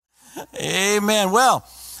Amen. Well,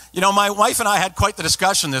 you know, my wife and I had quite the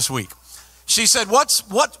discussion this week. She said, what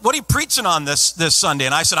are you preaching on this Sunday?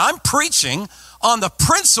 And I said, I'm preaching on the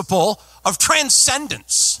principle of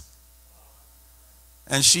transcendence.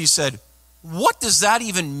 And she said, what does that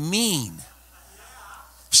even mean?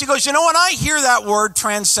 She goes, you know, when I hear that word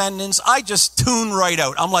transcendence, I just tune right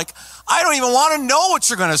out. I'm like, I don't even want to know what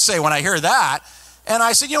you're going to say when I hear that. And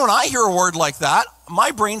I said, you know, when I hear a word like that,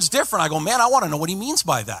 my brain's different. I go, man, I want to know what he means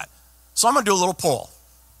by that. So I'm going to do a little poll.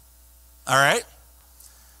 All right?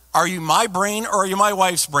 Are you my brain or are you my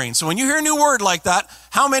wife's brain? So when you hear a new word like that,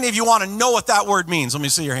 how many of you want to know what that word means? Let me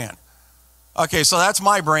see your hand. Okay, so that's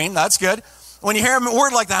my brain. That's good. When you hear a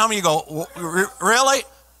word like that, how many of you go, really?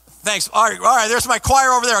 Thanks. All right, there's my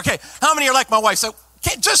choir over there. Okay, how many are like my wife? So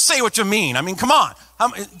can't just say what you mean. I mean, come on.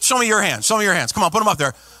 Show me your hands. Show me your hands. Come on, put them up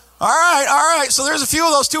there. All right. So there's a few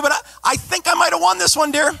of those too, but I think I might have won this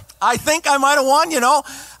one, dear. I think I might have won, you know.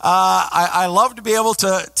 I love to be able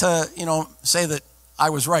to you know, say that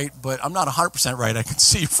I was right, but I'm not 100% right. I can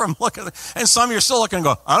see from looking at it. And some of you are still looking and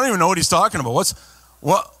go, I don't even know what he's talking about.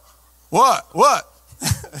 What?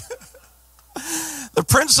 The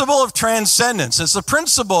principle of transcendence. It's the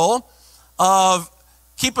principle of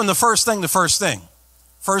keeping the first thing.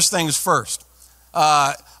 First things first.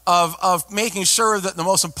 Of making sure that the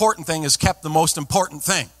most important thing is kept the most important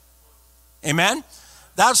thing. Amen?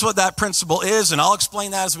 That's what that principle is, and I'll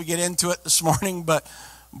explain that as we get into it this morning, but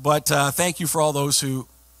thank you for all those who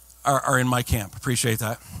are in my camp. Appreciate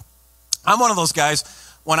that. I'm one of those guys,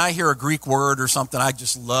 when I hear a Greek word or something, I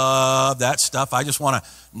just love that stuff. I just want to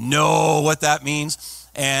know what that means.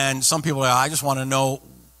 And some people, I just want to know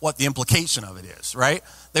what the implication of it is, right?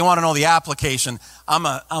 They want to know the application. I'm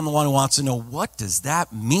the one who wants to know, what does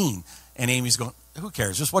that mean? And Amy's going, who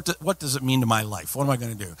cares? Just what does it mean to my life? What am I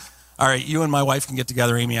going to do? All right, you and my wife can get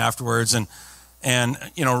together, Amy, afterwards, and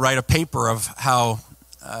you know, write a paper of how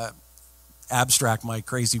abstract my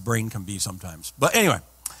crazy brain can be sometimes. But anyway,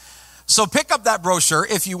 so pick up that brochure.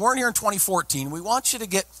 If you weren't here in 2014, we want you to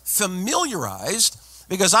get familiarized,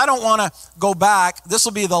 because I don't want to go back. This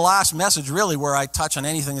will be the last message, really, where I touch on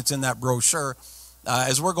anything that's in that brochure.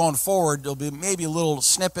 As we're going forward, there'll be maybe little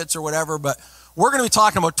snippets or whatever, but we're going to be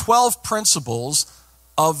talking about 12 principles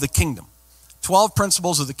of the kingdom. 12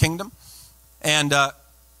 principles of the kingdom. And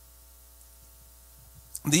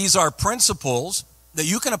these are principles that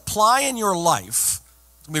you can apply in your life.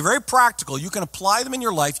 It'll be very practical. You can apply them in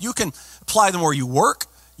your life. You can apply them where you work.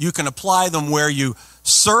 You can apply them where you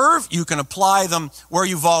serve. You can apply them where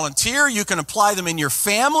you volunteer. You can apply them in your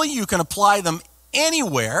family. You can apply them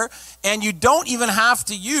anywhere. And you don't even have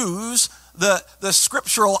to use the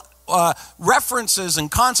scriptural references and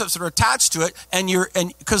concepts that are attached to it. And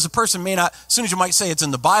because the person may not, as soon as you might say it's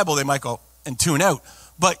in the Bible, they might go and tune out.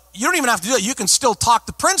 But you don't even have to do that. You can still talk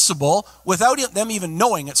the principle without them even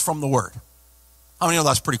knowing it's from the Word. How many know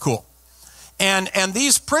that's pretty cool? And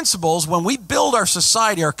these principles, when we build our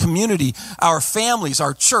society, our community, our families,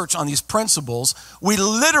 our church on these principles, we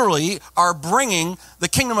literally are bringing the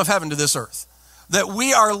kingdom of heaven to this earth. That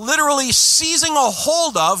we are literally seizing a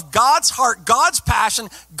hold of God's heart, God's passion,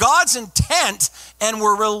 God's intent, and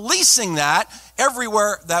we're releasing that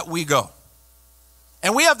everywhere that we go.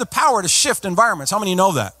 And we have the power to shift environments. How many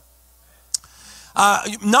know that?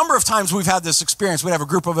 A number of times we've had this experience. We'd have a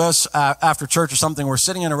group of us after church or something. We're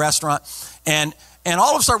sitting in a restaurant, and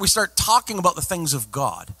all of a sudden we start talking about the things of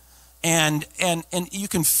God. And you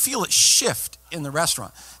can feel it shift in the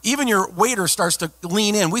restaurant. Even your waiter starts to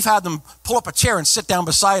lean in. We've had them pull up a chair and sit down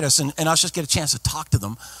beside us and us just get a chance to talk to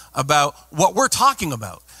them about what we're talking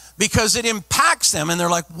about, because it impacts them and they're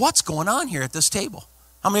like, what's going on here at this table?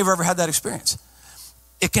 How many have ever had that experience?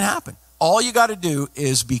 It can happen. All you got to do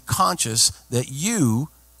is be conscious that you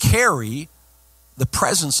carry the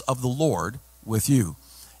presence of the Lord with you.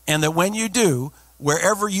 And that when you do,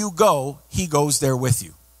 wherever you go, he goes there with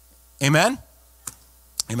you. Amen?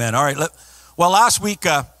 Amen. All right. Well, last week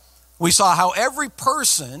we saw how every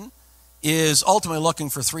person is ultimately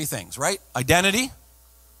looking for three things, right? Identity,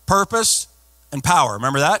 purpose, and power.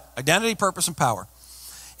 Remember that? Identity, purpose, and power.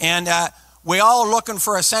 And we all are looking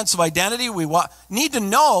for a sense of identity. We need to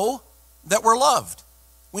know that we're loved.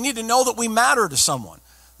 We need to know that we matter to someone.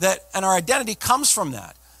 And our identity comes from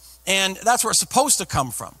that. And that's where it's supposed to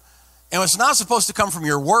come from. And it's not supposed to come from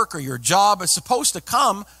your work or your job. It's supposed to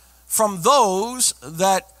come from those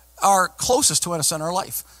that are closest to us in our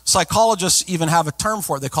life. Psychologists even have a term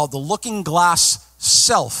for it. They call it the looking glass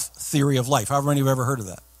self theory of life. How many of you have ever heard of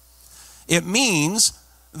that? It means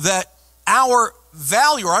that our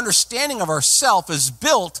value or understanding of ourself is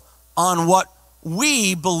built on what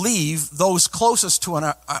we believe those closest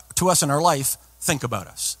to us in our life think about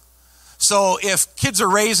us. so if kids are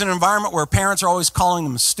raised in an environment where parents are always calling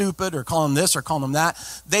them stupid or calling them this or calling them that,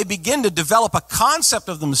 they begin to develop a concept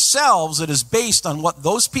of themselves that is based on what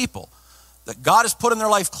those people that God has put in their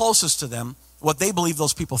life closest to them, what they believe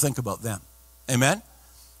those people think about them. Amen?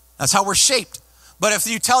 That's how we're shaped. But if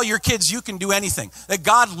you tell your kids you can do anything, that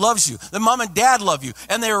God loves you, that mom and dad love you,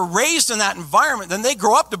 and they were raised in that environment, then they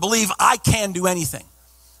grow up to believe I can do anything.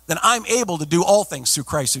 Then I'm able to do all things through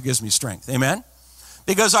Christ who gives me strength. Amen?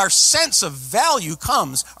 Because our sense of value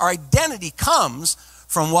comes, our identity comes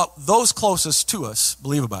from what those closest to us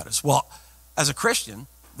believe about us. Well, as a Christian,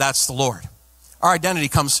 that's the Lord. Our identity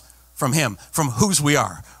comes from him, from whose we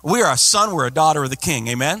are. We are a son, we're a daughter of the King.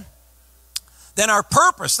 Amen? Then our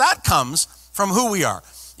purpose, that comes from who we are.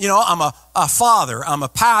 You know, I'm a father, I'm a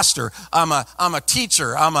pastor, I'm a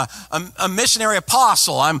teacher, I'm a missionary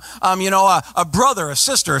apostle, I'm a brother, a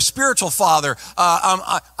sister, a spiritual father,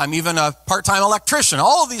 I'm even a part-time electrician.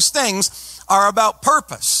 All of these things are about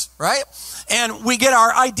purpose, right? And we get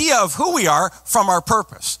our idea of who we are from our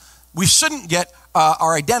purpose. We shouldn't get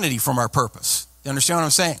our identity from our purpose. You understand what I'm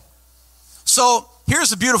saying? So here's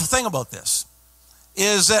the beautiful thing about this,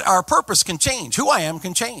 is that our purpose can change. Who I am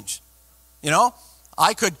can change. You know,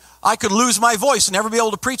 I could lose my voice and never be able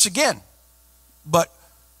to preach again. But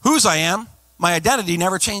whose I am, my identity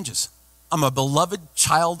never changes. I'm a beloved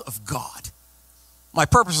child of God. My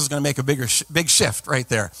purpose is going to make a big shift right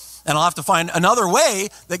there. And I'll have to find another way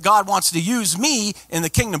that God wants to use me in the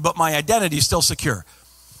kingdom, but my identity is still secure.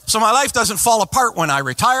 So my life doesn't fall apart when I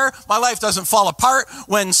retire. My life doesn't fall apart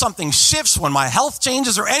when something shifts, when my health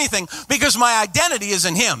changes or anything, because my identity is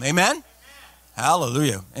in him. Amen?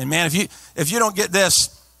 Hallelujah. And man, if you don't get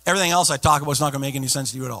this, everything else I talk about is not going to make any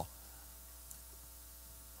sense to you at all.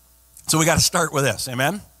 So we got to start with this.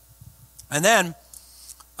 Amen? And then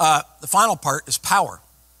the final part is power.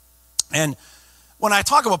 And when I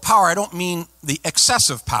talk about power, I don't mean the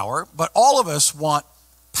excessive power, but all of us want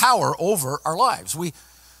power over our lives.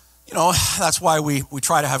 That's why we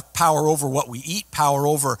try to have power over what we eat, power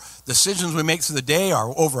over decisions we make through the day,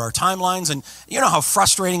 or over our timelines. And you know how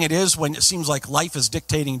frustrating it is when it seems like life is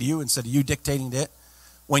dictating to you instead of you dictating to it?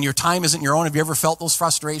 When your time isn't your own, have you ever felt those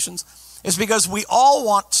frustrations? It's because we all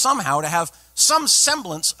want somehow to have some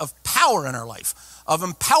semblance of power in our life, of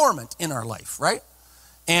empowerment in our life, right?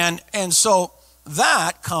 And so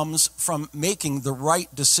that comes from making the right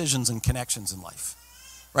decisions and connections in life,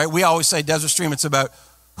 right? We always say, Desert Stream, it's about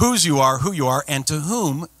whose you are, who you are, and to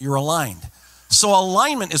whom you're aligned. So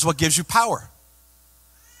alignment is what gives you power.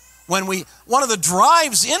 One of the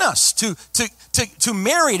drives in us to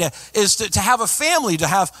marry is to have a family, to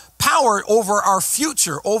have power over our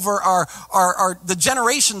future, over the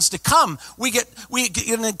generations to come. We get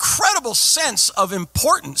an incredible sense of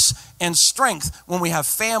importance and strength when we have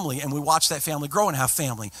family and we watch that family grow and have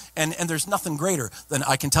family. And there's nothing greater than,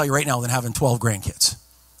 I can tell you right now, than having 12 grandkids.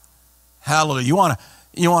 Hallelujah.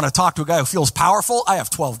 You want to talk to a guy who feels powerful? I have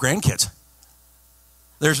 12 grandkids.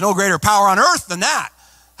 There's no greater power on earth than that,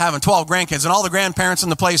 having 12 grandkids. And all the grandparents in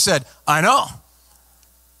the place said, I know.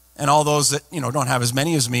 And all those that, don't have as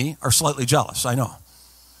many as me are slightly jealous, I know.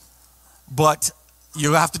 But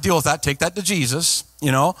you have to deal with that. Take that to Jesus,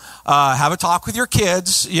 have a talk with your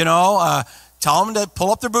kids, tell them to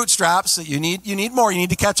pull up their bootstraps, that you need more. You need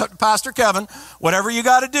to catch up to Pastor Kevin, whatever you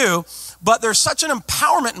got to do. But there's such an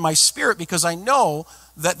empowerment in my spirit because I know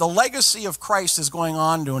that the legacy of Christ is going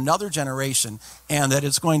on to another generation and that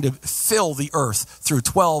it's going to fill the earth through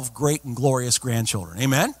 12 great and glorious grandchildren.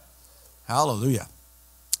 Amen? Hallelujah.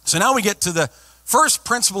 So now we get to the first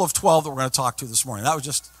principle of 12 that we're going to talk to this morning. That was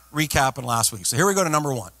just recapping last week. So here we go to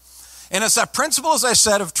number 1. And it's that principle, as I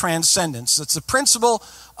said, of transcendence. It's the principle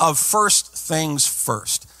of first things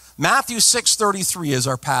first. Matthew 6:33 is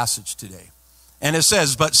our passage today. And it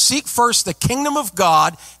says, but seek first the kingdom of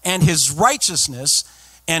God and his righteousness,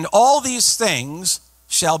 and all these things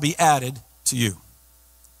shall be added to you.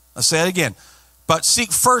 I'll say it again. But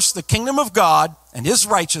seek first the kingdom of God and his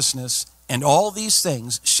righteousness, and all these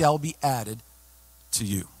things shall be added to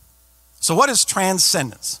you. So what is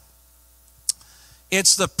transcendence?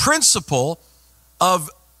 It's the principle of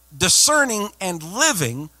discerning and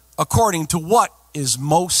living according to what is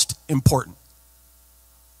most important.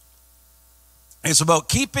 It's about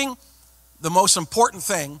keeping the most important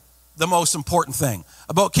thing, the most important thing.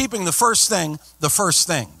 About keeping the first thing, the first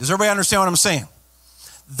thing. Does everybody understand what I'm saying?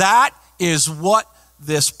 That is what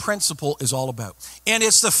this principle is all about. And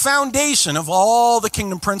it's the foundation of all the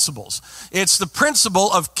kingdom principles. It's the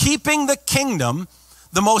principle of keeping the kingdom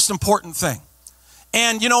the most important thing.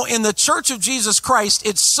 And, in the Church of Jesus Christ,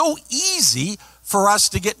 it's so easy for us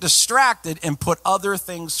to get distracted and put other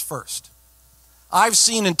things first. I've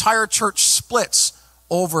seen entire church splits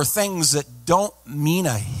over things that don't mean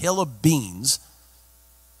a hill of beans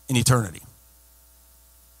in eternity.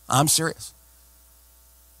 I'm serious.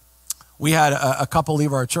 We had a couple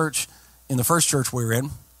leave our church in the first church we were in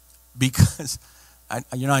because,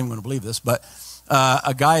 you're not even going to believe this, but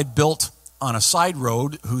a guy had built on a side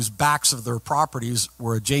road whose backs of their properties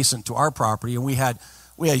were adjacent to our property, and we had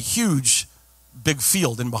a huge, big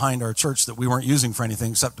field in behind our church that we weren't using for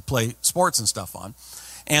anything except to play sports and stuff on.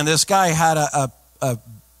 And this guy had a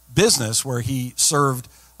business where he served,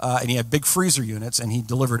 and he had big freezer units, and he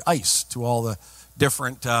delivered ice to all the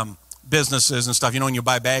different businesses and stuff. You know, when you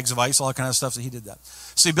buy bags of ice, all that kind of stuff, so he did that.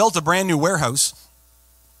 So he built a brand new warehouse,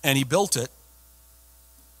 and he built it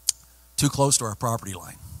too close to our property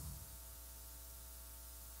line.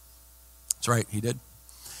 That's right, he did.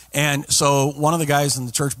 And so one of the guys in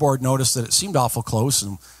the church board noticed that it seemed awful close,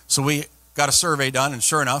 and so we got a survey done, and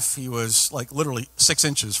sure enough, he was like literally 6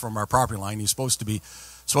 inches from our property line. He's supposed to be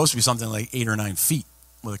something like 8 or 9 feet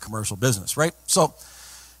with a commercial business, right? So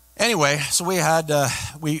anyway, so we had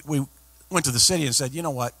we went to the city and said, you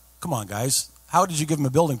know what? Come on, guys. How did you give him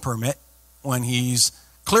a building permit when he's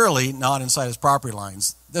clearly not inside his property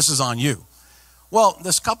lines? This is on you. Well,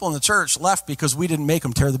 this couple in the church left because we didn't make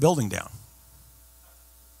them tear the building down.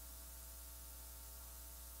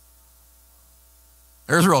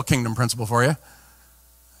 There's a real kingdom principle for you.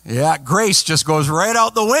 Yeah, grace just goes right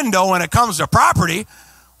out the window when it comes to property.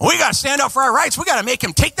 We got to stand up for our rights. We got to make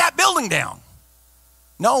him take that building down.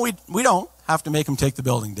 No, we don't have to make him take the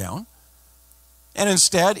building down. And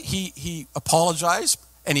instead, he apologized,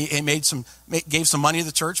 and he gave some money to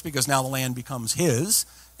the church because now the land becomes his,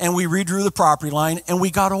 and we redrew the property line, and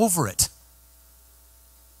we got over it.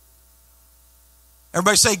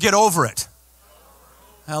 Everybody say, get over it.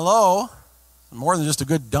 Hello. More than just a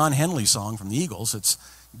good Don Henley song from the Eagles. It's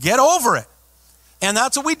get over it. And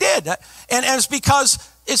that's what we did. And it's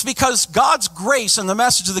because God's grace and the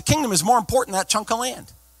message of the kingdom is more important than that chunk of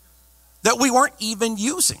land that we weren't even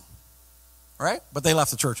using. Right? But they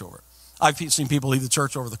left the church over it. I've seen people leave the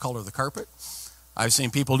church over the color of the carpet. I've seen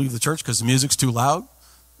people leave the church because the music's too loud.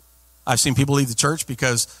 I've seen people leave the church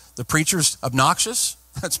because the preacher's obnoxious.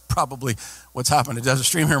 That's probably what's happened at Desert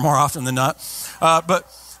Stream here more often than not. But,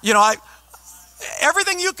 you know,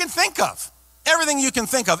 everything you can think of. Everything you can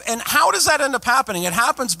think of. And how does that end up happening? It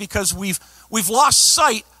happens because we've lost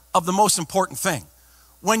sight of the most important thing.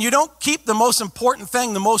 When you don't keep the most important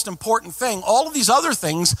thing, all of these other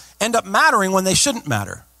things end up mattering when they shouldn't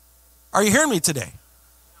matter. Are you hearing me today?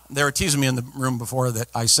 They were teasing me in the room before that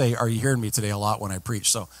I say, are you hearing me today a lot when I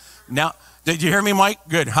preach? So now, did you hear me, Mike?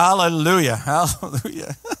 Good. Hallelujah.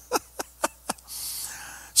 Hallelujah.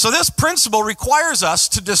 So this principle requires us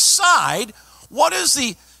to decide what is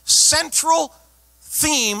the central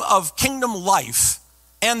theme of kingdom life,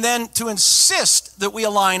 and then to insist that we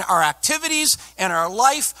align our activities and our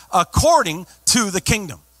life according to the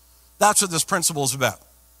kingdom. That's what this principle is about.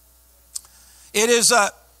 It is,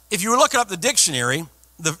 if you were looking up the dictionary,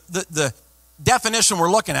 the definition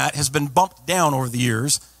we're looking at has been bumped down over the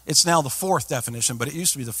years. It's now the 4th definition, but it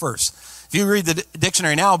used to be the 1st. If you read the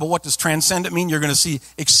dictionary now, but what does transcendent mean? You're going to see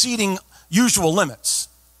exceeding usual limits.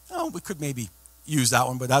 Oh, we could maybe use that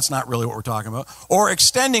one, but that's not really what we're talking about. Or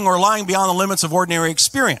extending or lying beyond the limits of ordinary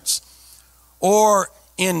experience. Or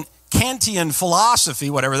in Kantian philosophy,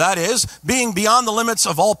 whatever that is, being beyond the limits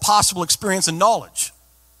of all possible experience and knowledge.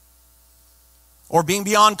 Or being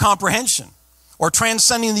beyond comprehension. Or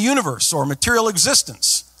transcending the universe or material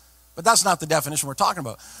existence. But that's not the definition we're talking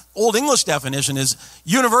about. Old English definition is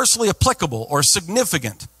universally applicable or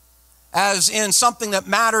significant, as in something that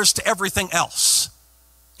matters to everything else.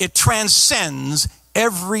 It transcends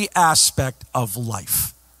every aspect of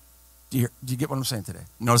life. Do you get what I'm saying today?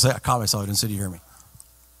 Notice that I caught myself. I didn't say, do you hear me?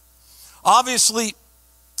 Obviously,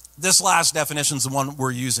 this last definition is the one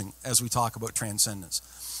we're using as we talk about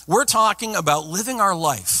transcendence. We're talking about living our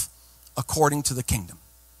life according to the kingdom.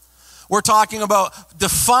 We're talking about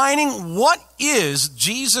defining what is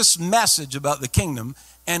Jesus' message about the kingdom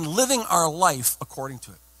and living our life according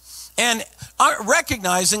to it. And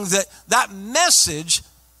recognizing that that message,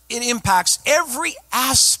 it impacts every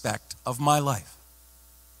aspect of my life.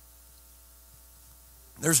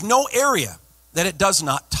 There's no area that it does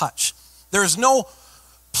not touch. There's no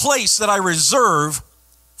place that I reserve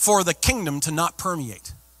for the kingdom to not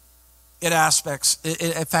permeate. It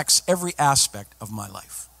affects every aspect of my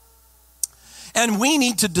life. And we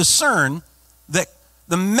need to discern that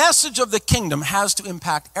the message of the kingdom has to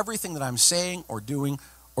impact everything that I'm saying or doing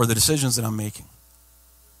or the decisions that I'm making.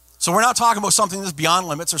 So we're not talking about something that's beyond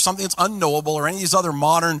limits or something that's unknowable or any of these other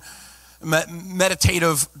modern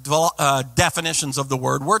meditative definitions of the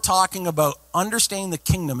word. We're talking about understanding the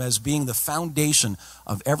kingdom as being the foundation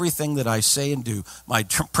of everything that I say and do. My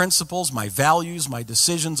principles, my values, my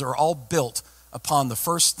decisions are all built upon the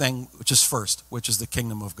first thing, which is the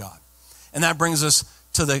kingdom of God. And that brings us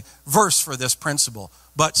to the verse for this principle.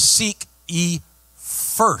 But seek ye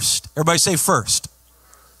first. Everybody say first.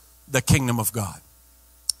 The kingdom of God.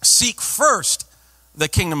 Seek first the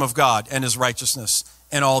kingdom of God and his righteousness,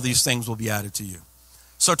 and all these things will be added to you.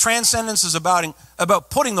 So transcendence is about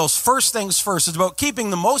putting those first things first. It's about keeping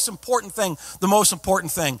the most important thing the most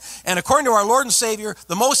important thing. And according to our Lord and Savior,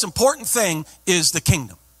 the most important thing is the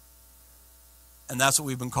kingdom. And that's what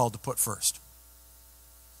we've been called to put first.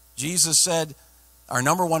 Jesus said our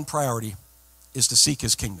number one priority is to seek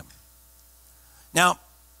his kingdom. Now,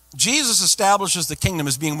 Jesus establishes the kingdom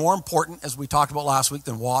as being more important, as we talked about last week,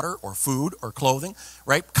 than water or food or clothing,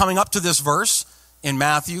 right? Coming up to this verse in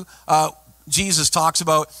Matthew, Jesus talks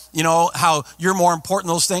about, how you're more important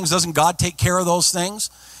than those things. Doesn't God take care of those things?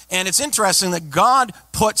 And it's interesting that God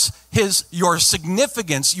puts your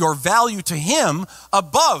significance, your value to him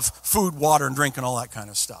above food, water, and drink and all that kind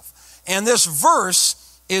of stuff. And this verse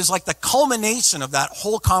is like the culmination of that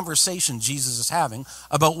whole conversation Jesus is having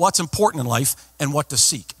about what's important in life and what to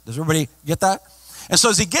seek. Does everybody get that? And so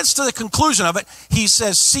as he gets to the conclusion of it, he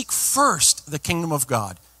says, seek first the kingdom of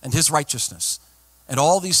God and his righteousness, and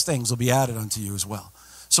all these things will be added unto you as well.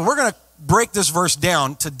 So we're going to break this verse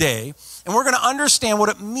down today, and we're going to understand what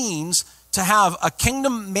it means to have a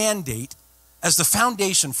kingdom mandate as the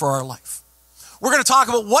foundation for our life. We're going to talk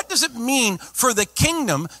about what does it mean for the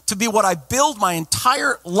kingdom to be what I build my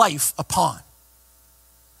entire life upon.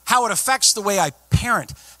 How it affects the way I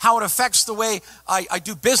parent, how it affects the way I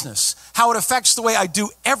do business, how it affects the way I do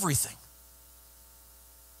everything.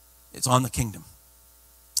 It's on the kingdom.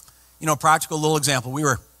 Practical little example.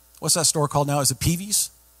 What's that store called now? Is it Peavy's?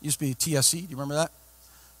 It used to be TSC. Do you remember that?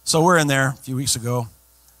 So we're in there a few weeks ago,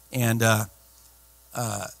 and they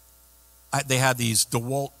had these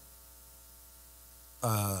DeWalt.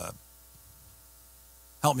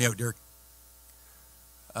 Help me out, Dirk.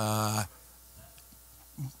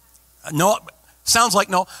 No, sounds like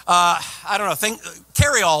no. I don't know.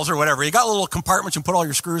 Carry-alls or whatever. You got little compartments and put all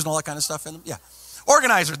your screws and all that kind of stuff in them. Yeah.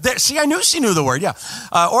 Organizer. See, I knew she knew the word. Yeah.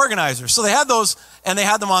 Organizer. So they had those, and they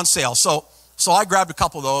had them on sale. So I grabbed a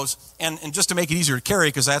couple of those, and just to make it easier to carry,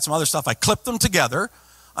 because I had some other stuff, I clipped them together,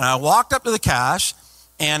 and I walked up to the cash,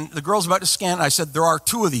 and the girl's about to scan, and I said, there are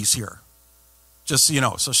 2 of these here. Just so you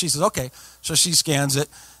know. So she says, okay. So she scans it.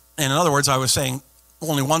 And in other words, I was saying,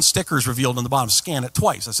 only one sticker is revealed on the bottom. Scan it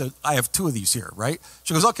twice. I said, I have 2 of these here, right?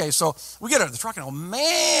 She goes, okay. So we get out of the truck and oh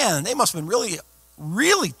man, they must have been really,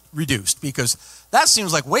 really reduced, because that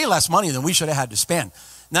seems like way less money than we should have had to spend. And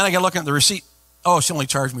then I get looking at the receipt. Oh, she only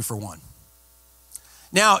charged me for 1.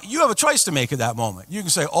 Now, you have a choice to make at that moment. You can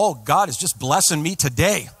say, oh, God is just blessing me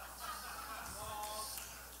today.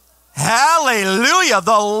 Hallelujah.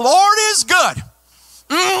 The Lord is good.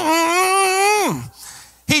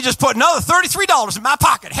 He just put another $33 in my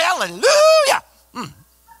pocket. Hallelujah.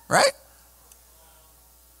 Right?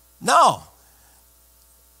 No.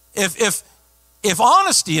 If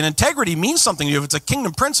honesty and integrity means something to you, if it's a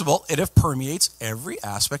kingdom principle, it permeates every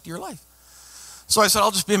aspect of your life. So I said,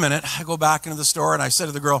 I'll just be a minute. I go back into the store and I said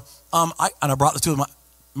to the girl, I brought the 2 of them.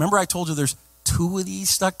 Remember I told you there's 2 of these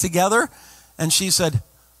stuck together? And she said,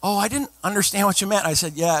 oh, I didn't understand what you meant. I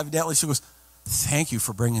said, yeah, evidently. She goes, thank you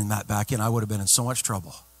for bringing that back in. I would have been in so much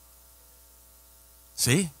trouble.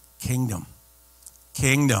 See? Kingdom.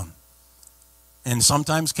 And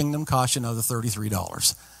sometimes kingdom costs you another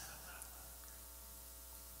 $33.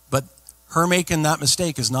 But her making that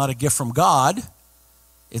mistake is not a gift from God.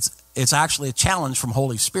 It's actually a challenge from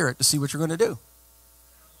Holy Spirit to see what you're going to do.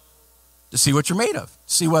 To see what you're made of.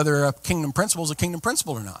 To see whether a kingdom principle is a kingdom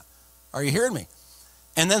principle or not. Are you hearing me?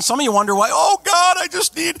 And then some of you wonder why, oh God, I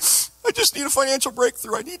just need a financial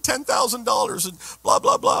breakthrough. I need $10,000 and blah,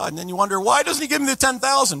 blah, blah. And then you wonder, why doesn't he give me the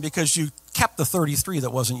 10,000? Because you kept the 33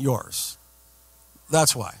 that wasn't yours.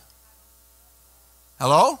 That's why.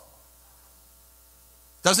 Hello?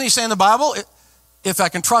 Doesn't he say in the Bible, if I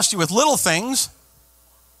can trust you with little things,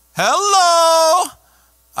 hello,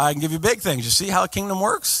 I can give you big things. You see how the kingdom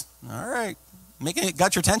works? All right.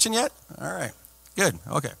 Got your attention yet? All right. Good.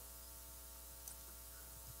 Okay.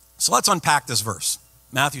 So let's unpack this verse.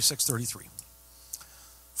 Matthew 6:33.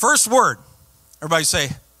 First word. Everybody say,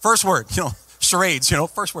 first word. Charades,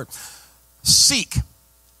 first word. Seek.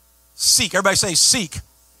 Seek. Everybody say seek.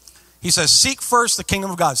 He says, seek first the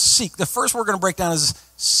kingdom of God. Seek. The first word we're going to break down is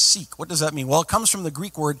seek. What does that mean? Well, it comes from the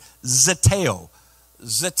Greek word zeteo.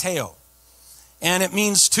 Zeteo. And it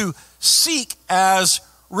means to seek as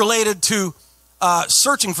related to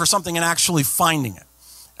searching for something and actually finding it.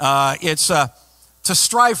 It's to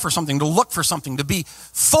strive for something, to look for something, to be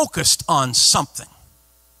focused on something.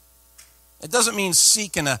 It doesn't mean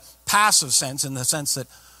seek in a passive sense, in the sense that,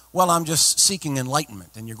 well, I'm just seeking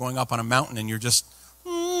enlightenment, and you're going up on a mountain and you're just,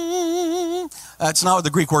 that's not what the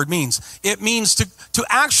Greek word means. It means to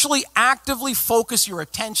actually actively focus your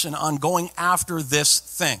attention on going after this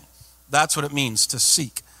thing. That's what it means to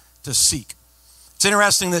seek, to seek. It's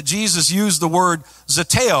interesting that Jesus used the word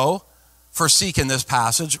zeteo for seek in this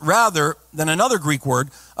passage rather than another Greek word,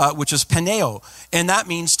 which is peneo. And that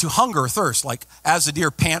means to hunger or thirst, like as the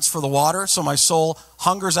deer pants for the water, so my soul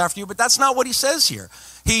hungers after you. But that's not what he says here.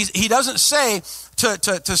 He doesn't say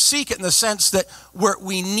to seek it in the sense that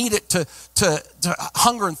we need it to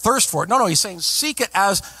hunger and thirst for it. No, he's saying seek it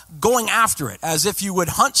as going after it, as if you would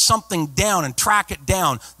hunt something down and track it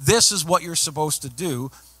down. This is what you're supposed to do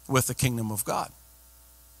with the kingdom of God.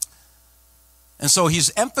 And so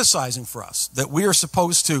he's emphasizing for us that we are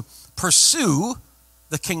supposed to pursue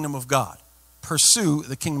the kingdom of God. Pursue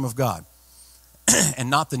the kingdom of God and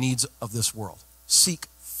not the needs of this world. Seek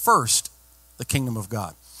first the kingdom of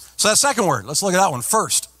God. So that second word, let's look at that one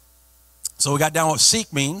first. So we got down what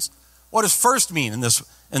seek means. What does first mean in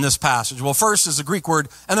this passage? Well, first is a Greek word,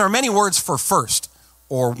 and there are many words for first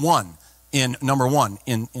or one in number one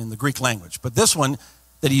in the Greek language. But this one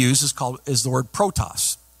that he uses is the word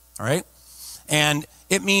protos. All right? And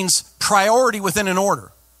it means priority within an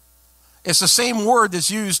order. It's the same word that's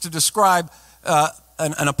used to describe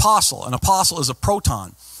an apostle. An apostle is a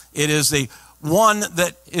proton. It is the one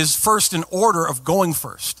that is first in order of going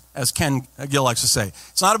first, as Ken Gill likes to say.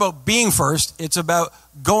 It's not about being first, it's about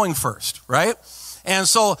going first, right? And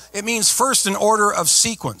so it means first in order of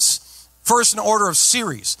sequence, first in order of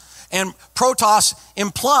series. And protos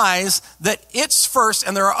implies that it's first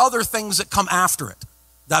and there are other things that come after it.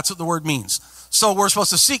 That's what the word means. So we're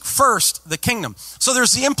supposed to seek first the kingdom. So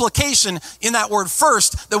there's the implication in that word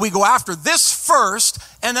first that we go after this first,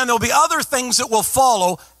 and then there'll be other things that will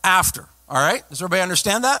follow after. All right? Does everybody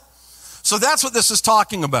understand that? So that's what this is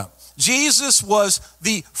talking about. Jesus was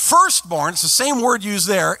the firstborn. It's the same word used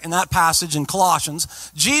there in that passage in Colossians.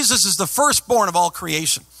 Jesus is the firstborn of all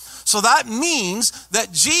creation. So that means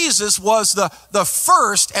that Jesus was the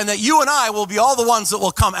first, and that you and I will be all the ones that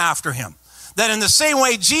will come after him. That in the same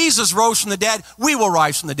way Jesus rose from the dead, we will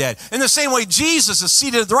rise from the dead. In the same way Jesus is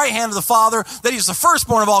seated at the right hand of the Father, that he's the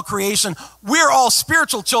firstborn of all creation, we're all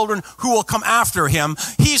spiritual children who will come after him.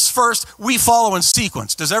 He's first, we follow in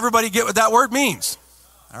sequence. Does everybody get what that word means?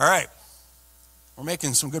 All right. We're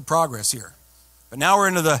making some good progress here. But now we're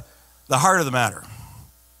into the heart of the matter.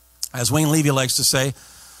 As Wayne Levy likes to say,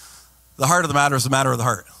 the heart of the matter is the matter of the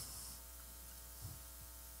heart.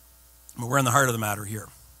 But we're in the heart of the matter here.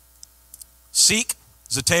 Seek,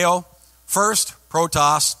 zeteo, first,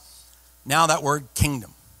 protos, now that word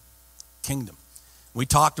kingdom. Kingdom. We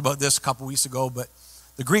talked about this a couple weeks ago, but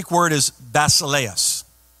the Greek word is basileus.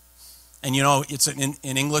 And you know, it's in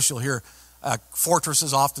English, you'll hear fortress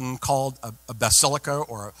is often called a basilica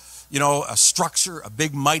or a structure, a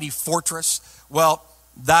big mighty fortress. Well,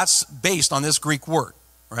 that's based on this Greek word,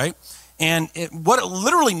 right? And what it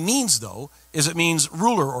literally means, though, is it means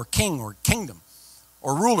ruler or king or kingdom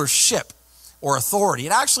or rulership or authority.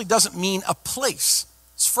 It actually doesn't mean a place.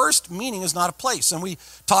 Its first meaning is not a place. And we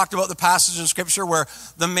talked about the passage in Scripture where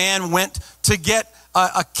the man went to get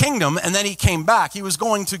a kingdom and then he came back. He was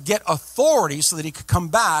going to get authority so that he could come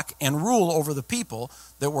back and rule over the people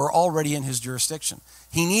that were already in his jurisdiction.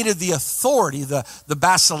 He needed the authority, the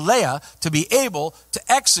basileia, to be able to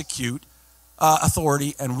execute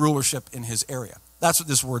authority and rulership in his area. That's what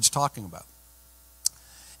this word's talking about.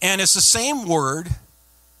 And it's the same word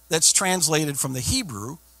that's translated from the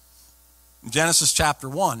Hebrew, Genesis chapter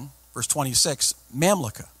 1, verse 26,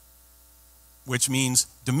 mamlaka, which means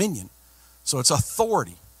dominion. So it's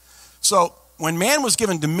authority. So when man was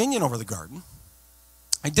given dominion over the garden,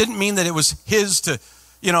 it didn't mean that it was his to,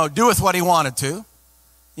 do with what he wanted to.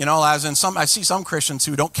 As in I see some Christians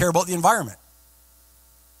who don't care about the environment.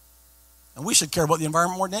 And we should care about the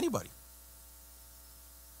environment more than anybody.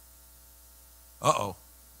 Uh-oh.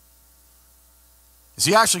 Is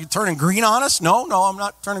he actually turning green on us? No, I'm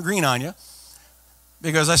not turning green on you.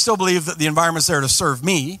 Because I still believe that the environment's there to serve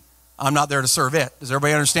me. I'm not there to serve it. Does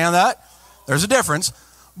everybody understand that? There's a difference.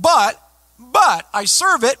 But I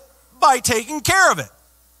serve it by taking care of it.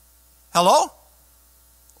 Hello?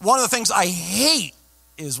 One of the things I hate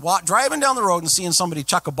is driving down the road and seeing somebody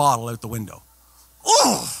chuck a bottle out the window.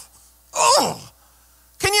 Oh!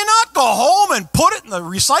 Can you not go home and put it in the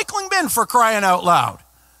recycling bin for crying out loud?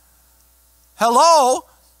 Hello?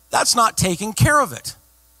 That's not taking care of it.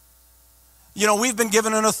 You know, we've been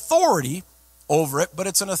given an authority over it, but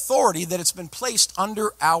it's an authority that it's been placed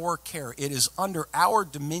under our care. It is under our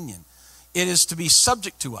dominion. It is to be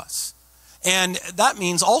subject to us. And that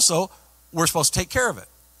means also we're supposed to take care of it.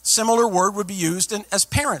 Similar word would be used as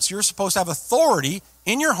parents. You're supposed to have authority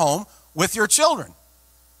in your home with your children.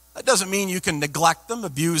 That doesn't mean you can neglect them,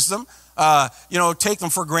 abuse them, take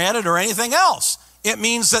them for granted or anything else. It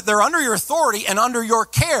means that they're under your authority and under your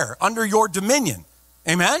care, under your dominion.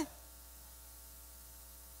 Amen?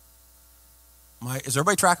 Is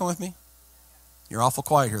everybody tracking with me? You're awful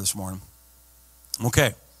quiet here this morning.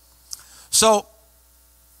 Okay. So,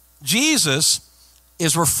 Jesus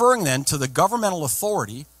is referring then to the governmental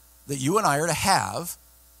authority that you and I are to have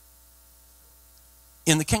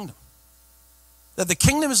in the kingdom. That the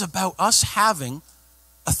kingdom is about us having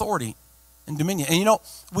authority and dominion. And you know,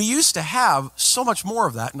 we used to have so much more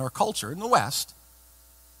of that in our culture in the West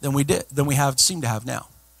than we seem to have now.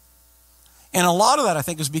 And a lot of that, I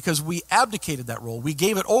think, is because we abdicated that role. We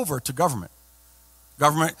gave it over to government.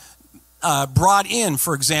 Government brought in,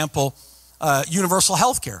 for example, universal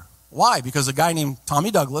health care. Why? Because a guy named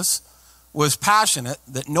Tommy Douglas was passionate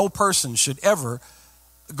that no person should ever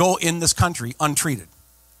go in this country untreated.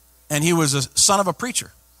 And he was a son of a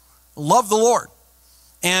preacher, loved the Lord.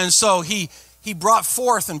 And so he brought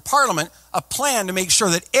forth in Parliament a plan to make sure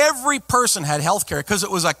that every person had health care because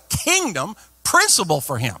it was a kingdom principle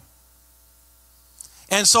for him.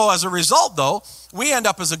 And so as a result, though, we end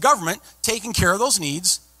up as a government taking care of those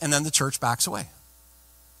needs, and then the church backs away,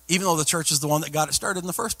 even though the church is the one that got it started in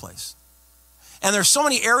the first place. And there's so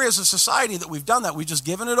many areas of society that we've done that. We've just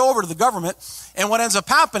given it over to the government. And what ends up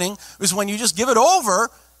happening is when you just give it over,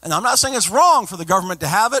 and I'm not saying it's wrong for the government to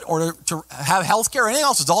have it or to have health care or anything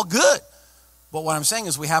else. It's all good. But what I'm saying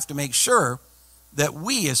is we have to make sure that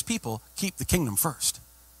we as people keep the kingdom first.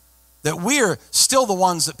 That we're still the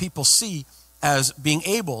ones that people see as being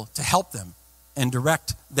able to help them and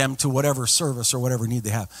direct them to whatever service or whatever need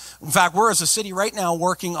they have. In fact, we're as a city right now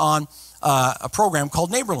working on a program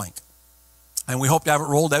called NeighborLink. And we hope to have it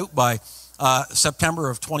rolled out by September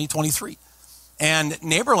of 2023. And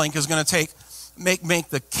NeighborLink is going to make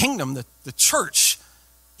the kingdom, the church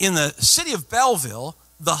in the city of Belleville,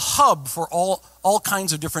 the hub for all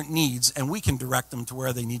kinds of different needs, and we can direct them to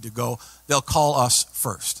where they need to go. They'll call us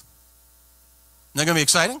first. Isn't that going to be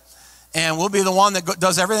exciting? And we'll be the one that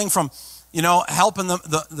does everything from, helping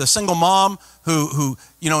the single mom who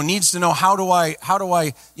needs to know how do I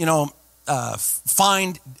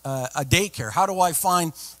find a daycare? How do I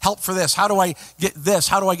find help for this? How do I get this?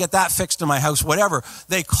 How do I get that fixed in my house? Whatever.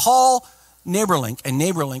 They call NeighborLink, and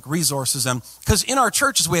NeighborLink resources them. Because in our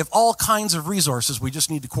churches, we have all kinds of resources. We just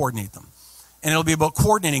need to coordinate them. And it'll be about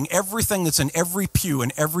coordinating everything that's in every pew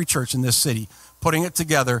in every church in this city, putting it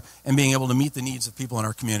together and being able to meet the needs of people in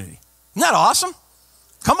our community. Isn't that awesome?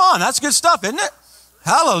 Come on, that's good stuff, isn't it?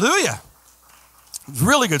 Hallelujah. It's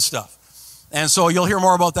really good stuff. And so you'll hear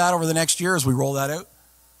more about that over the next year as we roll that out.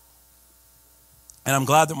 And I'm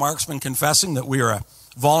glad that Mark's been confessing that we are a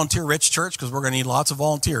volunteer-rich church because we're going to need lots of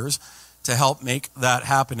volunteers to help make that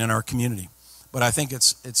happen in our community. But I think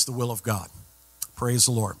it's the will of God. Praise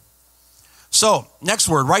the Lord. So, next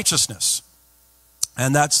word, righteousness.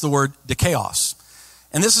 And that's the word dikaios.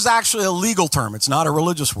 And this is actually a legal term. It's not a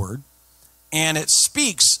religious word. And it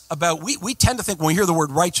speaks about, we tend to think when we hear the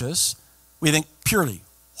word righteous, we think purely,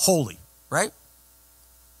 holy, right?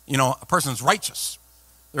 A person's righteous.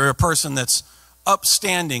 They're a person that's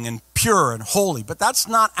upstanding and pure and holy. But that's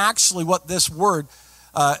not actually what this word,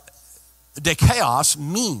 dikaios,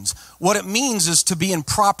 means. What it means is to be in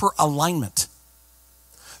proper alignment.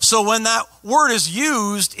 So when that word is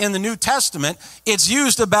used in the New Testament, it's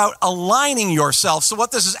used about aligning yourself. So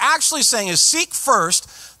what this is actually saying is seek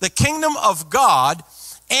first the kingdom of God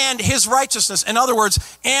and his righteousness. In other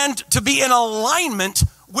words, and to be in alignment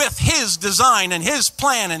with his design and his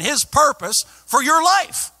plan and his purpose for your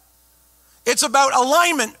life. It's about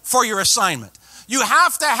alignment for your assignment. You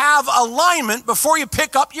have to have alignment before you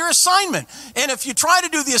pick up your assignment. And if you try to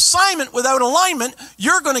do the assignment without alignment,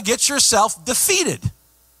 you're going to get yourself defeated.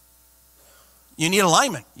 You need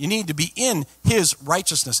alignment. You need to be in his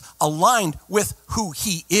righteousness, aligned with who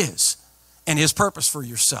he is and his purpose for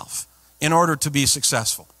yourself in order to be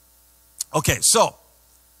successful. Okay, so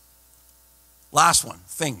last one,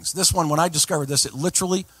 things. This one, when I discovered this, it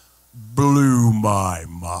literally blew my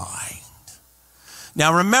mind.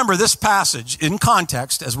 Now remember, this passage in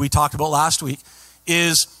context, as we talked about last week,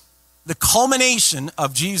 is the culmination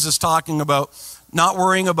of Jesus talking about not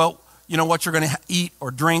worrying about, what you're going to eat or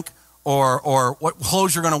drink or what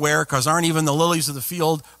clothes you're going to wear, because aren't even the lilies of the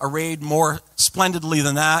field arrayed more splendidly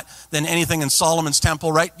than that, than anything in Solomon's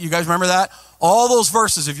temple, right? You guys remember that? All those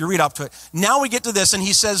verses, if you read up to it. Now we get to this, and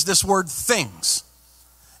he says this word things.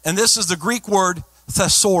 And this is the Greek word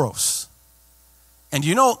thesauros. And do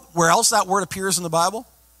you know where else that word appears in the Bible?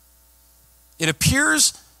 It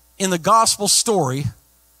appears in the gospel story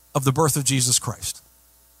of the birth of Jesus Christ.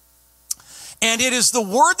 And it is the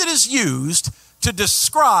word that is used to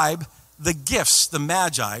describe the gifts the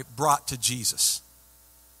Magi brought to Jesus.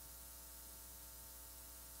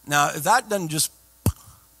 Now, if that doesn't just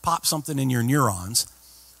pop something in your neurons,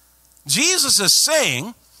 Jesus is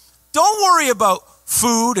saying, don't worry about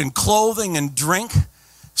food and clothing and drink.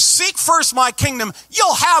 Seek first my kingdom.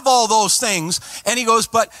 You'll have all those things. And he goes,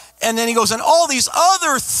 and all these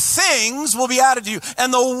other things will be added to you.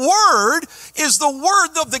 And the word is the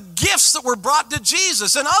word of the gifts that were brought to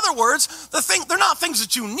Jesus. In other words, they're not things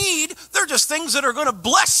that you need. They're just things that are going to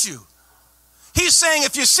bless you. He's saying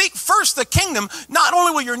if you seek first the kingdom, not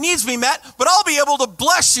only will your needs be met, but I'll be able to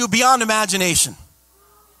bless you beyond imagination.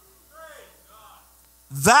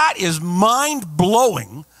 That is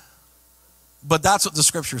mind-blowing, but that's what the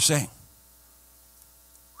scripture is saying.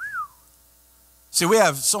 See, we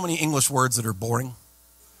have so many English words that are boring.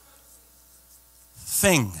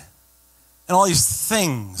 Thing. And all these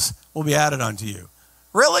things will be added unto you.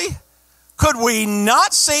 Really? Could we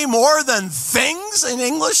not say more than things in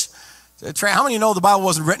English? How many know the Bible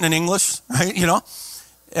wasn't written in English? Right? You know,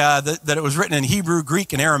 that it was written in Hebrew,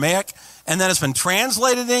 Greek, and Aramaic. And then it's been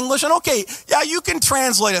translated in English. And okay, yeah, you can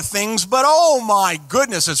translate it things, but oh my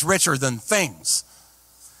goodness, it's richer than things.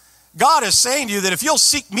 God is saying to you that if you'll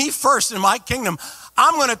seek me first in my kingdom,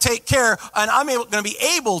 I'm going to take care, and I'm going to be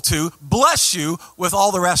able to bless you with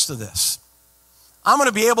all the rest of this. I'm going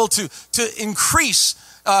to be able to increase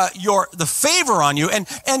the favor on you. And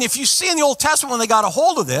if you see in the Old Testament, when they got a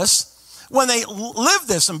hold of this, when they lived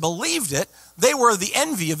this and believed it, they were the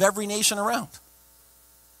envy of every nation around.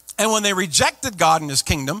 And when they rejected God and his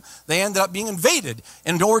kingdom, they ended up being invaded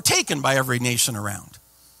and overtaken by every nation around.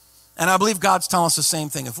 And I believe God's telling us the same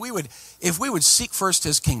thing. If we would seek first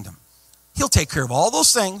his kingdom, he'll take care of all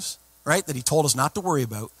those things, right, that he told us not to worry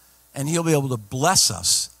about, and he'll be able to bless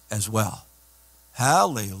us as well.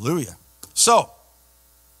 Hallelujah. So,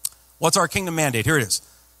 what's our kingdom mandate? Here it is.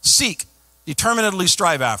 Seek, determinedly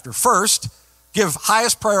strive after. First, give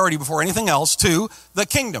highest priority before anything else to the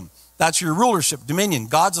kingdom. That's your rulership, dominion,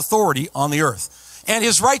 God's authority on the earth. And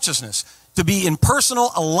his righteousness, to be in personal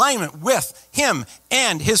alignment with him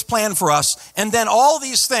and his plan for us. And then all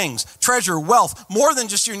these things, treasure, wealth, more than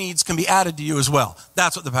just your needs, can be added to you as well.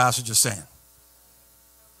 That's what the passage is saying.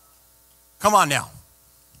 Come on now.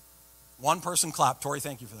 One person clap. Tori,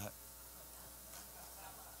 thank you for that.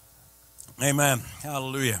 Amen.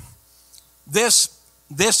 Hallelujah. This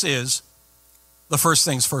is the first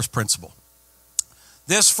things first principle.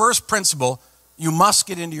 This first principle, you must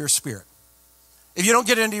get into your spirit. If you don't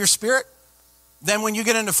get into your spirit, then when you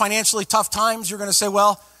get into financially tough times, you're going to say,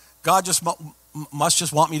 well, God just must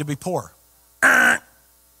just want me to be poor.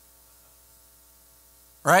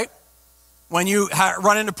 Right? When you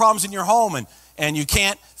run into problems in your home and you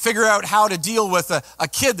can't figure out how to deal with a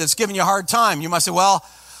kid that's giving you a hard time, you might say, well,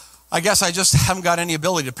 I guess I just haven't got any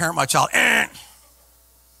ability to parent my child.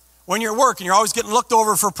 When you're at work and you're always getting looked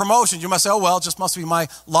over for promotions, you must say, oh, well, it just must be my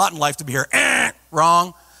lot in life to be here.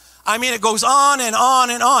 Wrong. I mean, it goes on and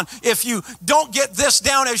on and on. If you don't get this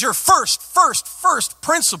down as your first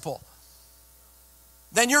principle,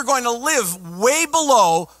 then you're going to live way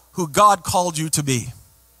below who God called you to be.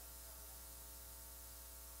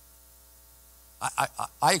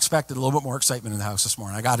 I expected a little bit more excitement in the house this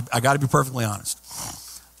morning. I got to be perfectly honest.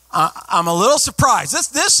 I'm a little surprised.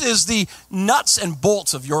 This is the nuts and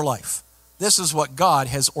bolts of your life. This is what God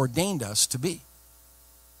has ordained us to be.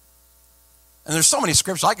 And there's so many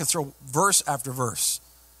scriptures. I could throw verse after verse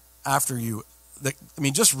after you.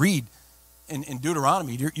 Just read in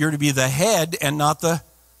Deuteronomy. You're to be the head and not the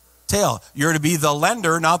tail. You're to be the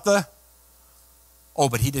lender, not the... Oh,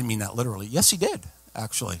 but he didn't mean that literally. Yes, he did,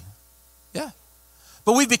 actually. Yeah.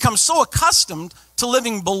 But we've become so accustomed to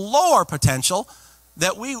living below our potential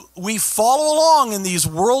that we follow along in these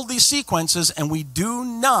worldly sequences and we do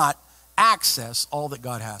not access all that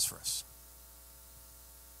God has for us.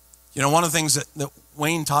 You know, one of the things that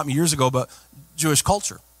Wayne taught me years ago about Jewish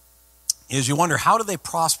culture is you wonder, how do they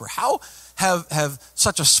prosper? How have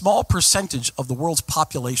such a small percentage of the world's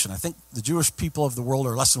population? I think the Jewish people of the world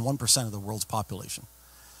are less than 1% of the world's population.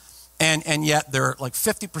 And yet they're like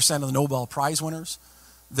 50% of the Nobel Prize winners.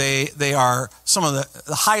 They are some of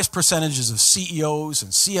the highest percentages of CEOs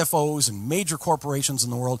and CFOs and major corporations in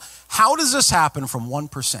the world. How does this happen from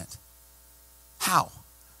 1%? How?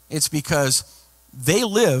 It's because they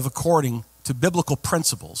live according to biblical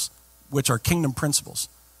principles, which are kingdom principles.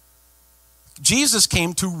 Jesus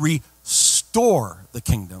came to restore the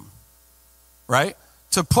kingdom, right?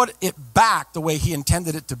 To put it back the way he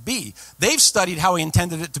intended it to be. They've studied how he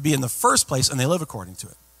intended it to be in the first place, and they live according to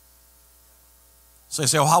it. So you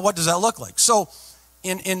say, well, what does that look like? So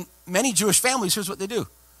in many Jewish families, here's what they do.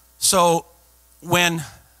 So when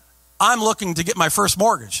I'm looking to get my first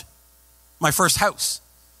mortgage, my first house,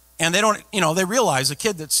 and they realize a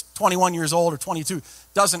kid that's 21 years old or 22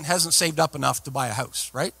 hasn't saved up enough to buy a house,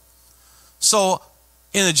 right? So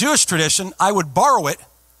in the Jewish tradition, I would borrow it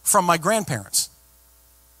from my grandparents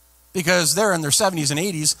because they're in their 70s and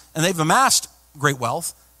 80s and they've amassed great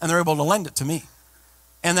wealth and they're able to lend it to me.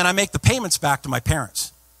 And then I make the payments back to my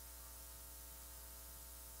parents.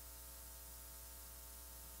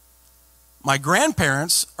 My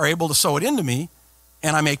grandparents are able to sow it into me,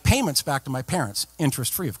 and I make payments back to my parents,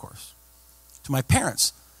 interest-free, of course, to my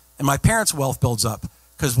parents. And my parents' wealth builds up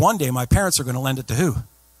because one day my parents are going to lend it to who?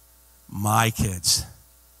 My kids.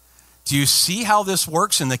 Do you see how this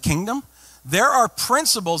works in the kingdom? There are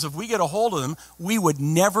principles, if we get a hold of them, we would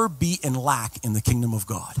never be in lack in the kingdom of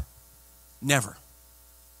God. Never.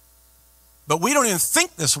 But we don't even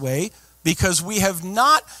think this way because we have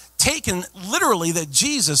not taken literally that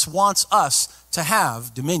Jesus wants us to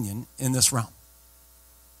have dominion in this realm.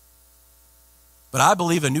 But I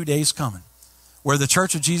believe a new day is coming where the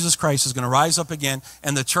Church of Jesus Christ is going to rise up again,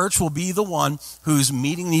 and the church will be the one who's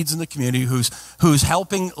meeting needs in the community, who's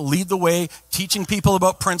helping lead the way, teaching people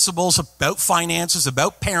about principles, about finances,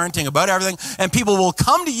 about parenting, about everything, and people will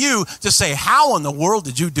come to you to say, how in the world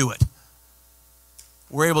did you do it?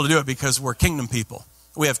 We're able to do it because we're kingdom people.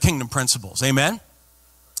 We have kingdom principles. Amen?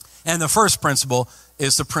 And the first principle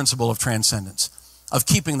is the principle of transcendence, of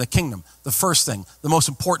keeping the kingdom. The first thing, the most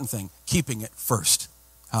important thing, keeping it first.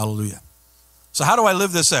 Hallelujah. So how do I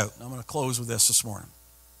live this out? I'm going to close with this morning.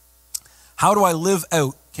 How do I live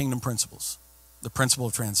out kingdom principles? The principle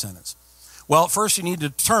of transcendence. Well, first you need to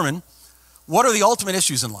determine what are the ultimate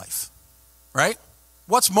issues in life, right?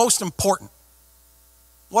 What's most important?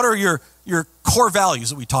 What are your core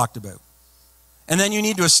values that we talked about? And then you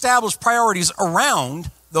need to establish priorities around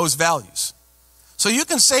those values. So you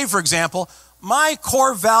can say, for example, my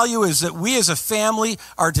core value is that we as a family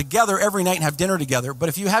are together every night and have dinner together. But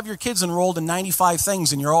if you have your kids enrolled in 95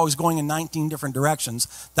 things and you're always going in 19 different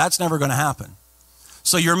directions, that's never going to happen.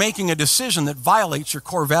 So you're making a decision that violates your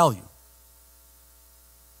core value.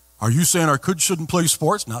 Are you saying our kids shouldn't play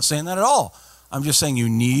sports? Not saying that at all. I'm just saying you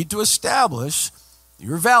need to establish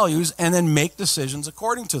your values and then make decisions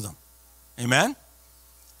according to them. Amen?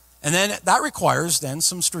 And then that requires then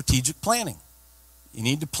some strategic planning. You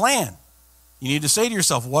need to plan. You need to say to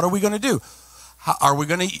yourself, what are we going to do? Are we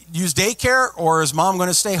going to use daycare, or is mom going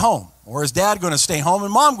to stay home? Or is dad going to stay home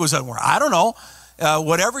and mom goes out and work? I don't know.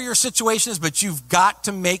 Whatever your situation is, but you've got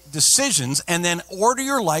to make decisions and then order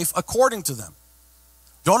your life according to them.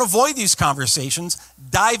 Don't avoid these conversations.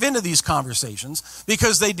 Dive into these conversations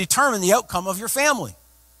because they determine the outcome of your family.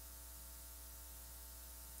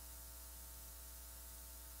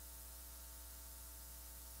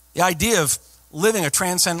 The idea of living a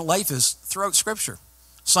transcendent life is throughout Scripture.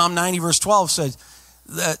 Psalm 90 verse 12 says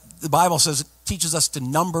that the Bible says it teaches us to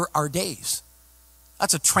number our days.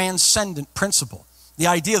 That's a transcendent principle. The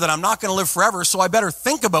idea that I'm not going to live forever, so I better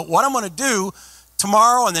think about what I'm going to do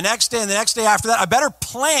tomorrow and the next day and the next day after that. I better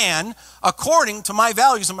plan according to my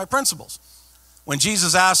values and my principles. When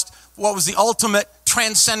Jesus asked what was the ultimate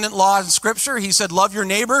transcendent law in Scripture, he said, love your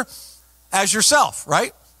neighbor as yourself,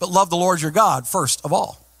 right? But love the Lord your God first of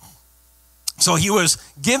all. So he was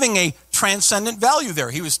giving a transcendent value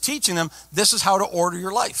there. He was teaching them this is how to order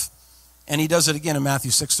your life. And he does it again in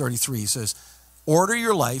Matthew 6:33. He says, order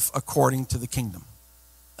your life according to the kingdom,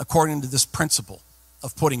 according to this principle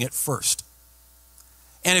of putting it first.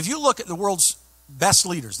 And if you look at the world's best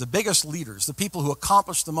leaders, the biggest leaders, the people who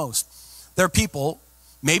accomplish the most, they're people,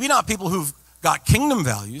 maybe not people who've got kingdom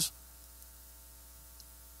values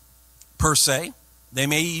per se. They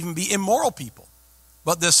may even be immoral people.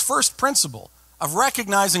 But this first principle of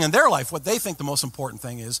recognizing in their life what they think the most important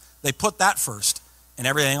thing is, they put that first and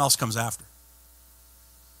everything else comes after.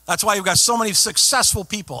 That's why you've got so many successful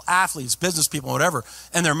people, athletes, business people, whatever,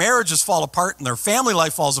 and their marriages fall apart and their family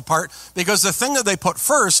life falls apart because the thing that they put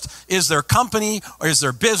first is their company or is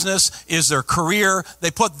their business, is their career. They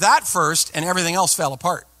put that first and everything else fell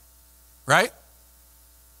apart, right?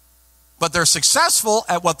 But they're successful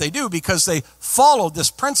at what they do because they followed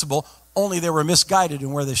this principle, only they were misguided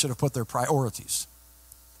in where they should have put their priorities.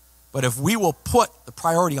 But if we will put the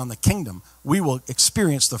priority on the kingdom, we will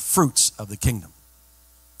experience the fruits of the kingdom.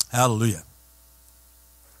 Hallelujah.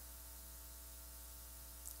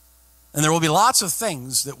 And there will be lots of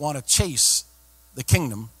things that want to chase the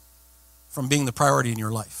kingdom from being the priority in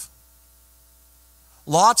your life.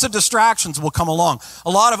 Lots of distractions will come along.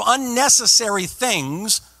 A lot of unnecessary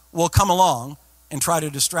things will come along and try to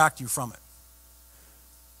distract you from it.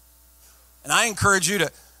 And I encourage you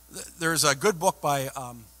to, there's a good book by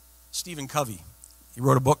Stephen Covey. He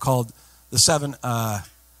wrote a book called The 7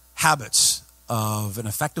 Habits of an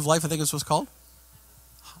Effective Life, I think it's what's called.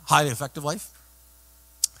 Highly Effective Life.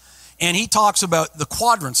 And he talks about the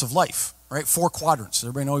quadrants of life, right? 4 quadrants.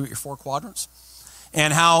 Everybody know your 4 quadrants?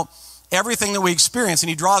 And how everything that we experience, and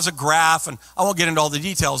he draws a graph, and I won't get into all the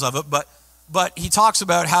details of it, but he talks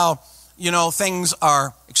about how, things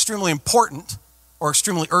are extremely important or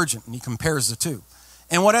extremely urgent, and he compares the two.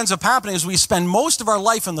 And what ends up happening is we spend most of our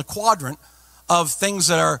life in the quadrant of things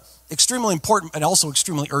that are extremely important and also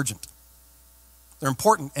extremely urgent. They're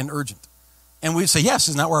important and urgent. And we say, yes,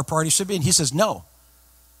 isn't that where our priority should be? And he says, no.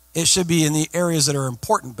 It should be in the areas that are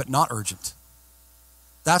important but not urgent.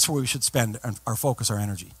 That's where we should spend our focus, our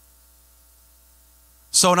energy.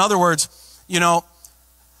 So in other words,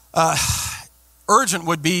 urgent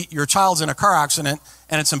would be your child's in a car accident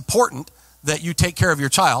and it's important that you take care of your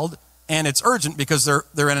child, and it's urgent because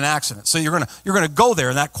they're in an accident. So you're gonna go there,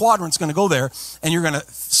 and that quadrant's gonna go there, and you're gonna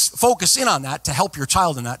focus in on that to help your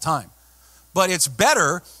child in that time. But it's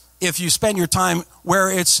better if you spend your time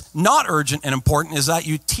where it's not urgent and important, is that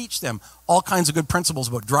you teach them all kinds of good principles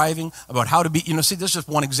about driving, about how to be, see, this is just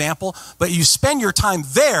one example, but you spend your time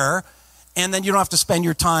there, and then you don't have to spend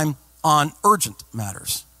your time on urgent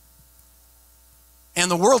matters. And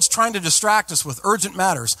the world's trying to distract us with urgent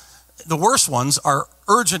matters. The worst ones are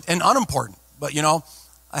urgent and unimportant. But,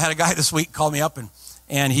 I had a guy this week call me up,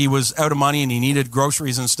 and he was out of money, and he needed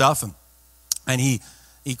groceries and stuff. And he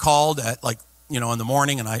called at in the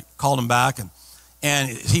morning, and I called him back, and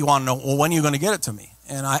he wanted to know, well, when are you going to get it to me?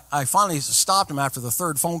 And I finally stopped him after the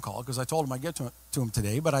 3rd phone call because I told him I'd get to him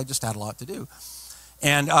today, but I just had a lot to do.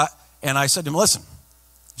 And I said to him, listen,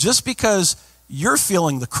 just because you're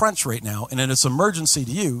feeling the crunch right now and it's an emergency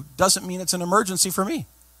to you doesn't mean it's an emergency for me.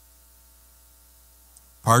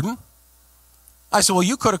 Pardon? I said, well,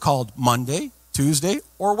 you could have called Monday, Tuesday,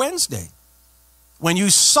 or Wednesday when you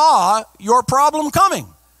saw your problem coming.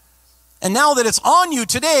 And now that it's on you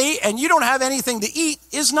today and you don't have anything to eat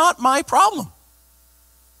is not my problem.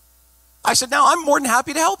 I said, now I'm more than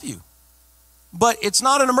happy to help you. But it's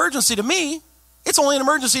not an emergency to me. It's only an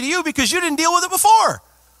emergency to you because you didn't deal with it before.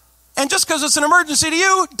 And just because it's an emergency to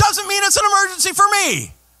you doesn't mean it's an emergency for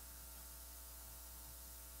me.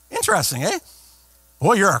 Interesting, eh?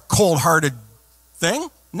 Boy, you're a cold-hearted thing.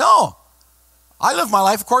 No. I live my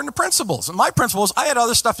life according to principles. And my principles, I had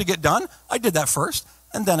other stuff to get done. I did that first,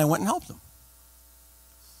 and then I went and helped them.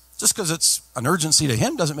 Just because it's an urgency to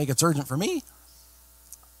him doesn't make it urgent for me.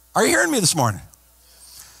 Are you hearing me this morning?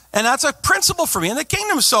 And that's a principle for me in the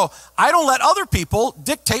kingdom. So I don't let other people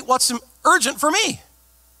dictate what's urgent for me.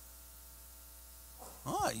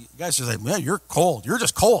 Oh, you guys are like, man, you're cold. You're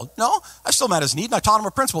just cold. No, I still met his need, and I taught him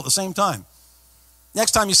a principle at the same time.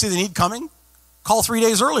 Next time you see the need coming, call 3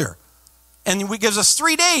 days earlier. And it gives us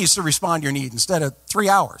 3 days to respond to your need instead of 3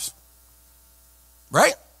 hours.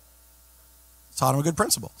 Right? Taught him a good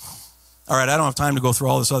principle. All right, I don't have time to go through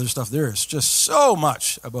all this other stuff. There is just so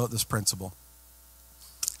much about this principle.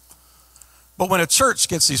 But when a church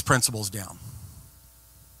gets these principles down,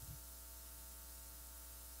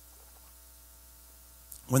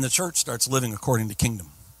 when the church starts living according to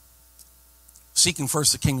kingdom, seeking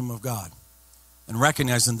first the kingdom of God, and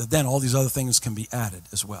recognizing that then all these other things can be added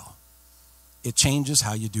as well, it changes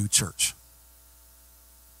how you do church.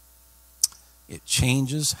 It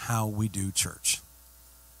changes how we do church.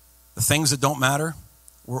 The things that don't matter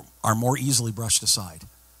are more easily brushed aside.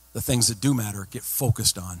 The things that do matter get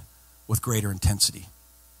focused on with greater intensity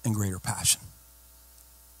and greater passion.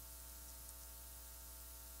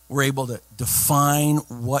 We're able to define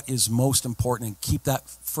what is most important and keep that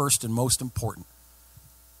first and most important.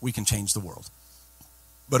 We can change the world.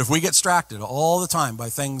 But if we get distracted all the time by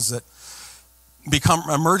things that become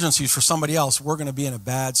emergencies for somebody else, we're going to be in a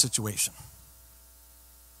bad situation.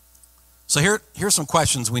 So here's some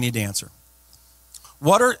questions we need to answer.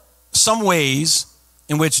 What are some ways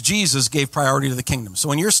in which Jesus gave priority to the kingdom? So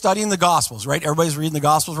when you're studying the Gospels, right? Everybody's reading the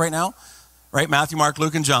Gospels right now, right? Matthew, Mark,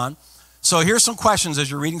 Luke, and John. So here's some questions as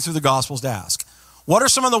you're reading through the Gospels to ask. What are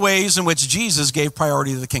some of the ways in which Jesus gave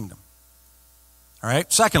priority to the kingdom? All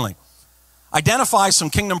right? Secondly, identify some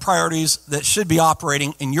kingdom priorities that should be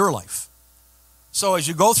operating in your life. So as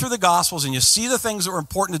you go through the Gospels and you see the things that were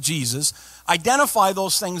important to Jesus, identify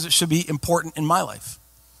those things that should be important in my life.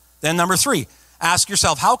 Then number 3, ask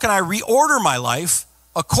yourself, how can I reorder my life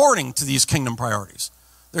according to these kingdom priorities?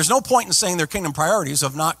 There's no point in saying they're kingdom priorities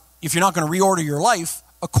if you're not going to reorder your life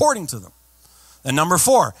according to them. Then number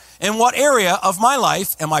 4, in what area of my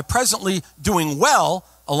life am I presently doing well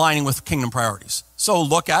aligning with kingdom priorities? So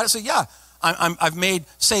look at it, say, yeah, I've made,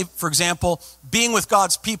 say, for example, being with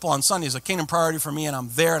God's people on Sunday is a kingdom priority for me, and I'm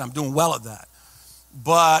there, and I'm doing well at that.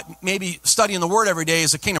 But maybe studying the Word every day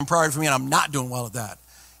is a kingdom priority for me, and I'm not doing well at that.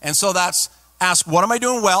 And so ask, what am I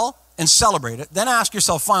doing well, and celebrate it. Then ask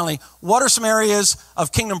yourself, finally, what are some areas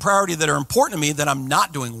of kingdom priority that are important to me that I'm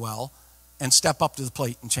not doing well, and step up to the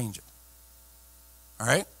plate and change it. All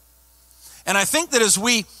right? And I think that as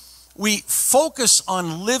we focus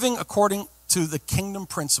on living according to the kingdom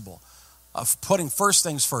principle of putting first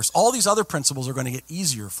things first, all these other principles are going to get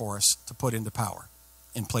easier for us to put into power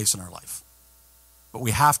in place in our life. But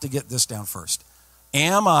we have to get this down first.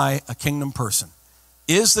 Am I a kingdom person?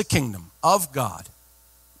 Is the kingdom of God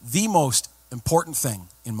the most important thing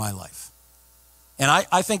in my life? And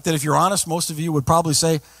I think that if you're honest, most of you would probably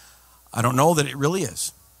say, I don't know that it really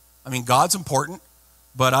is. I mean, God's important,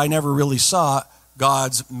 but I never really saw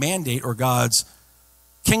God's mandate or God's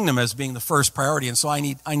kingdom as being the first priority, and so I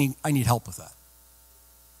need help with that.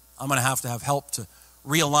 I'm going to have help to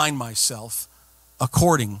realign myself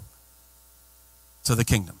according to the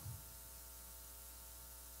kingdom.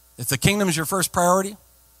 If the kingdom is your first priority,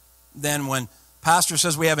 then when pastor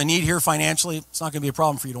says we have a need here financially, it's not going to be a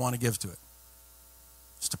problem for you to want to give to it.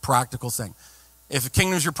 Just a practical thing. If the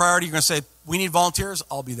kingdom is your priority, you're going to say, we need volunteers,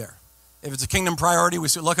 I'll be there. If it's a kingdom priority, we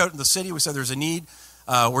say, look out in the city, we say there's a need.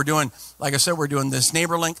 We're doing this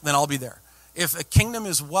neighbor link, then I'll be there. If a kingdom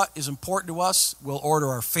is what is important to us, we'll order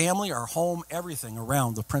our family, our home, everything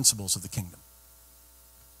around the principles of the kingdom.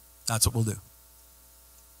 That's what we'll do.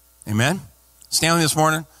 Amen? Stanley, this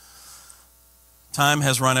morning, time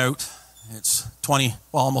has run out. It's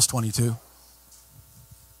almost 22.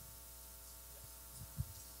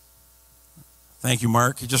 Thank you,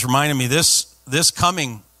 Mark. You just reminded me this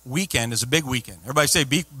coming weekend is a big weekend. Everybody say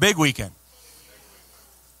big weekend.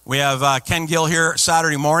 We have Ken Gill here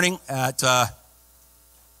Saturday morning at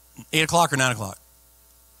 8 o'clock or 9 o'clock?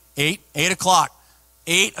 8 o'clock.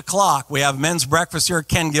 8 o'clock. We have men's breakfast here.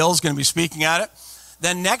 Ken Gill is going to be speaking at it.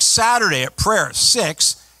 Then next Saturday at prayer at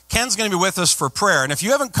 6, Ken's going to be with us for prayer. And if you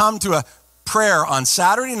haven't come to a prayer on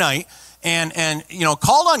Saturday night and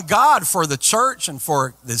called on God for the church and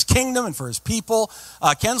for his kingdom and for his people,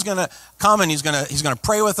 Ken's going to come and he's going to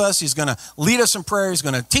pray with us. He's going to lead us in prayer. He's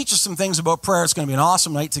going to teach us some things about prayer. It's going to be an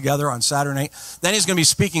awesome night together on Saturday night. Then he's going to be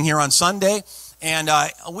speaking here on Sunday, and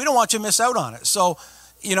we don't want you to miss out on it. So,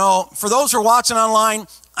 for those who are watching online,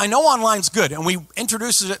 I know online's good, and we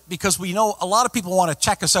introduced it because we know a lot of people want to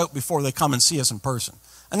check us out before they come and see us in person,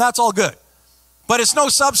 and that's all good. But it's no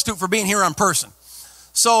substitute for being here in person.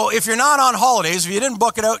 So if you're not on holidays, if you didn't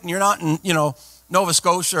book it out and you're not in, Nova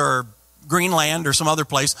Scotia or Greenland or some other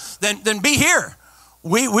place, then be here.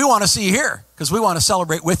 We want to see you here because we want to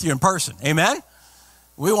celebrate with you in person. Amen?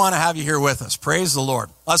 We want to have you here with us. Praise the Lord.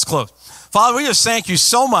 Let's close. Father, we just thank you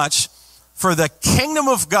so much for the kingdom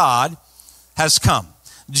of God has come.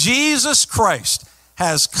 Jesus Christ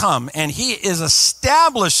has come, and he is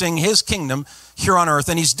establishing his kingdom here on earth,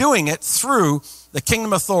 and he's doing it through the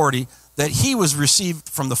kingdom authority that he was received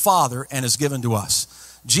from the Father and is given to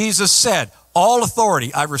us. Jesus said, all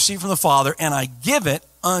authority I've received from the Father, and I give it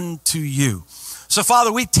unto you. So,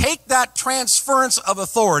 Father, we take that transference of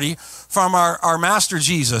authority from our Master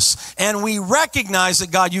Jesus, and we recognize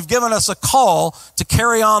that, God, you've given us a call to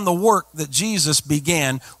carry on the work that Jesus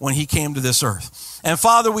began when he came to this earth. And,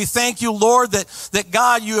 Father, we thank you, Lord, that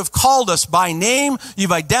God, you have called us by name.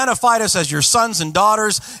 You've identified us as your sons and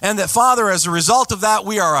daughters, and that, Father, as a result of that,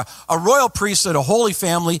 we are a royal priesthood, a holy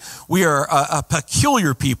family. We are a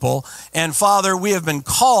peculiar people. And, Father, we have been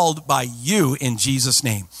called by you in Jesus'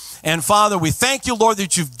 name. And Father, we thank you, Lord,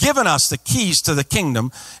 that you've given us the keys to the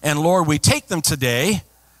kingdom. And Lord, we take them today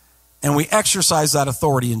and we exercise that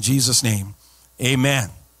authority in Jesus' name. Amen.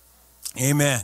 Amen.